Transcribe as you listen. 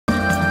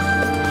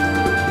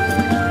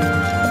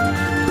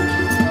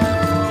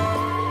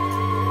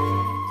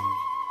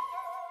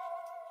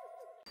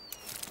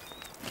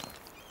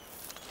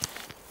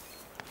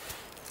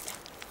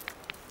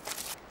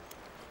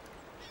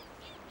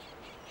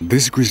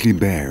This grizzly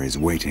bear is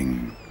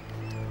waiting.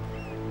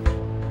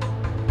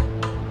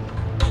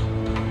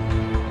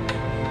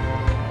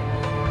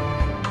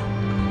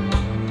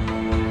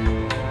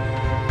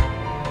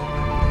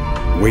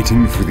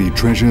 Waiting for the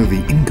treasure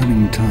the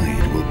incoming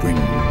tide will bring.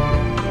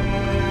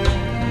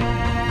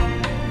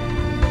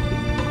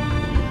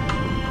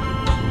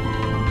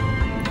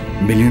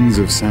 Millions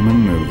of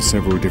salmon of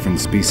several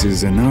different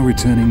species are now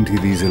returning to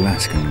these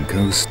Alaskan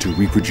coasts to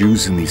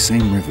reproduce in the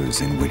same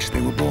rivers in which they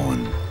were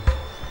born.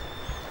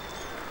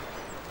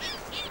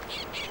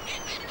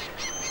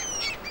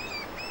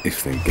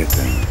 If they get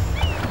there.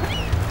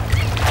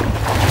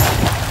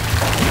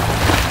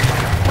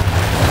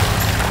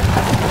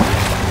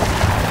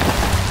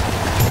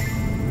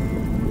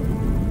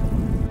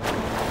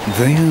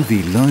 They are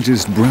the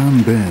largest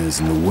brown bears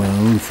in the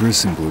world for a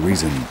simple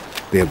reason.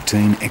 They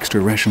obtain extra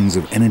rations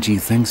of energy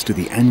thanks to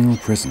the annual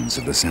presence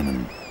of the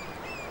salmon.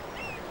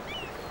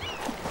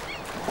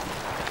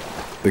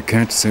 The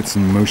catch sets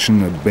in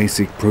motion a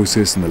basic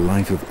process in the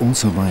life of all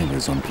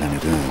survivors on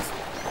planet Earth.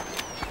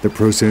 The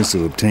process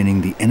of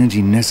obtaining the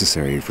energy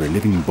necessary for a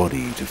living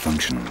body to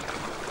function.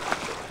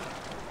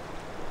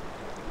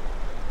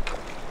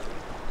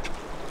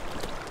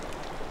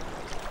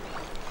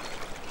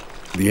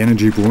 The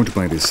energy brought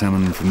by the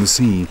salmon from the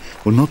sea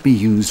will not be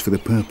used for the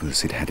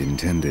purpose it had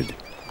intended.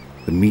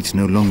 The meat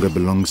no longer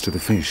belongs to the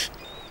fish.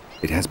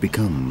 It has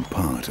become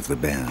part of the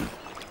bear.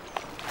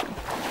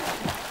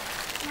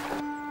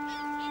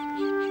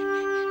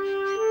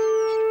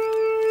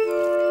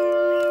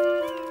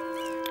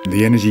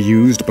 The energy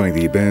used by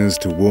the bears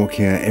to walk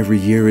here every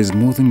year is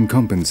more than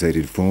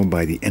compensated for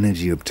by the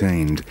energy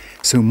obtained,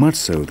 so much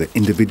so that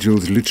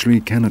individuals literally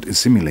cannot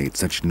assimilate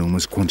such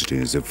enormous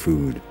quantities of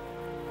food.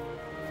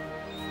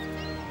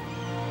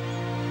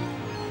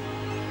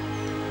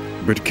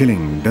 But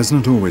killing does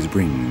not always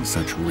bring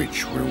such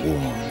rich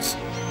rewards.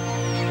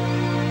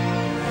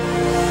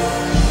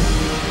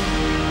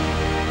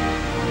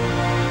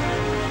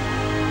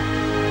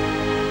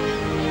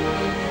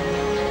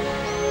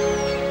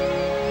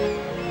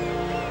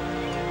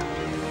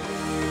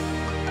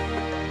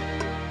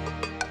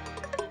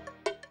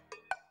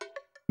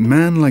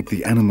 Man, like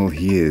the animal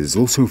he is,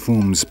 also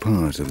forms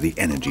part of the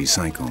energy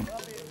cycle.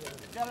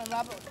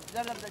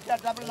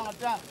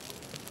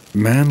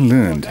 Man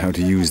learned how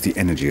to use the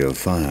energy of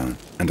fire,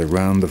 and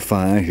around the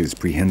fire his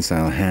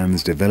prehensile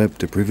hands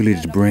developed a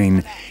privileged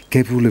brain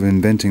capable of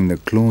inventing the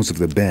claws of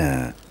the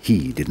bear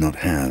he did not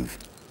have.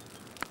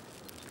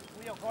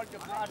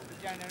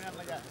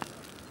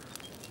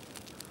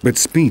 But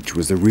speech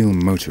was the real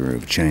motor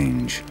of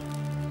change.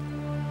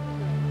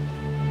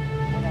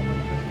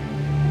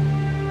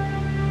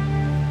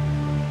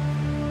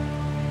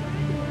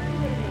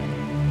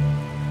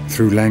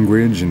 Through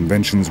language,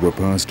 inventions were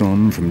passed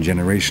on from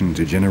generation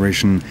to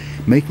generation,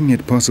 making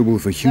it possible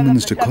for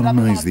humans to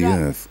colonize the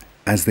Earth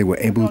as they were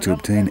able to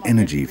obtain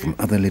energy from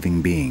other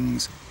living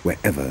beings,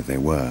 wherever they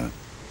were.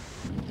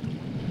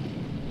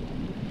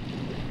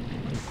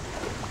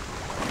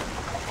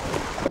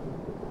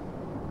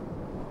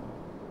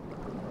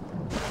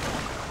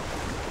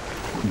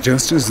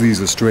 Just as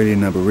these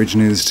Australian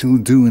Aborigines still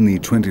do in the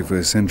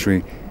 21st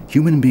century,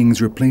 human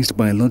beings replaced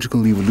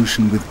biological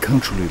evolution with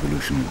cultural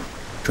evolution,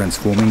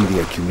 transforming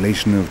the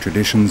accumulation of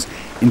traditions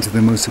into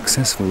the most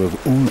successful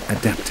of all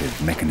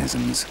adaptive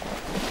mechanisms.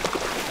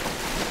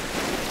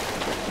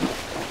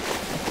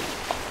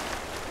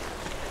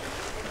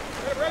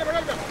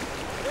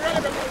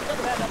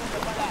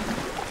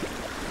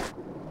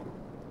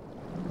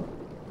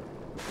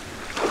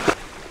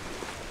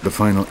 The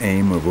final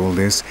aim of all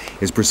this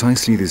is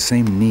precisely the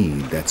same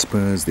need that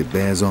spurs the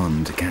bears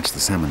on to catch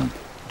the salmon,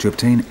 to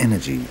obtain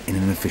energy in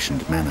an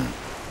efficient manner.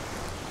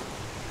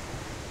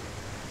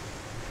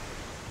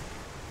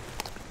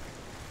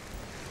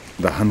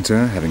 The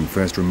hunter, having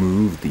first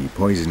removed the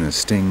poisonous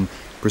sting,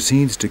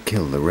 proceeds to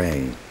kill the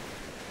prey.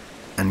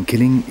 And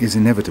killing is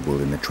inevitable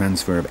in the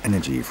transfer of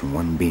energy from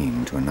one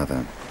being to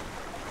another.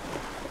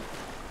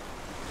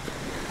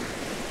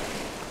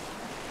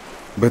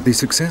 But the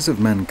success of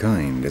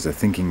mankind as a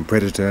thinking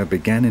predator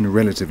began in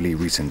relatively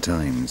recent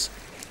times.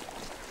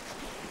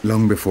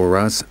 Long before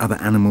us, other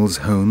animals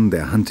honed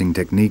their hunting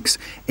techniques,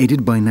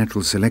 aided by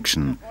natural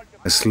selection,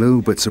 a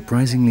slow but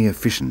surprisingly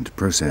efficient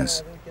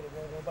process.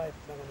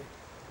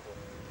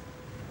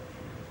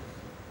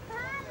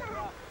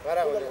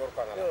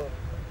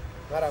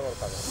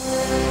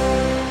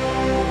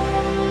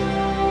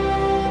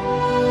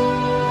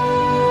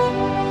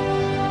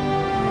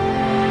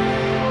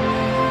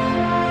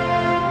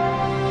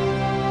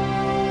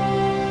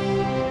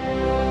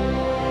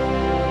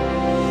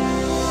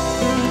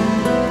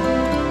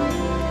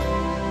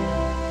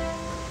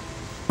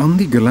 On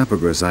the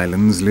Galapagos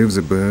Islands lives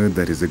a bird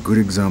that is a good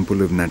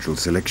example of natural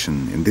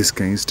selection, in this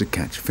case to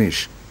catch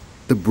fish,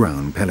 the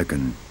brown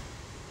pelican.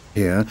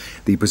 Here,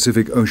 the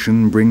Pacific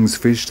Ocean brings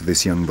fish to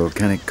this young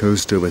volcanic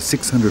coast over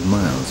 600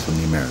 miles from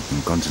the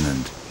American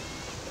continent.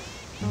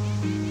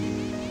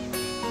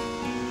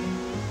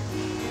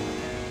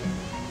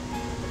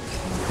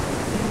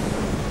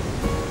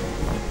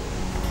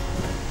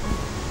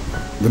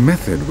 The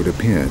method would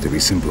appear to be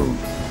simple.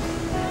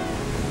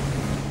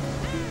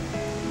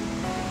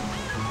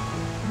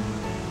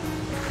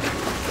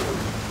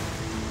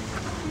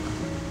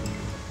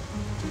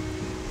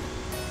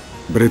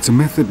 But it's a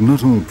method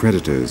not all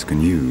predators can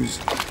use.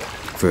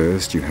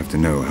 First, you have to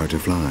know how to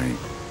fly.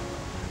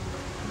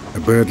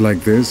 A bird like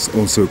this,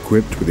 also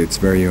equipped with its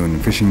very own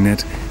fishing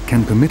net,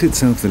 can permit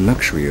itself the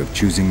luxury of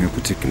choosing a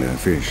particular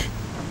fish.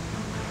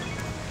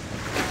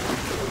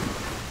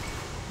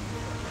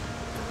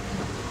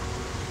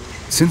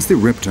 Since the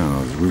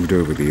reptiles ruled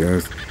over the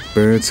earth,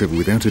 birds have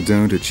without a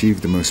doubt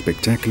achieved the most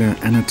spectacular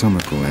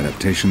anatomical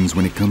adaptations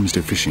when it comes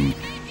to fishing,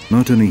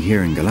 not only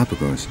here in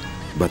Galapagos,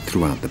 but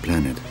throughout the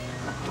planet.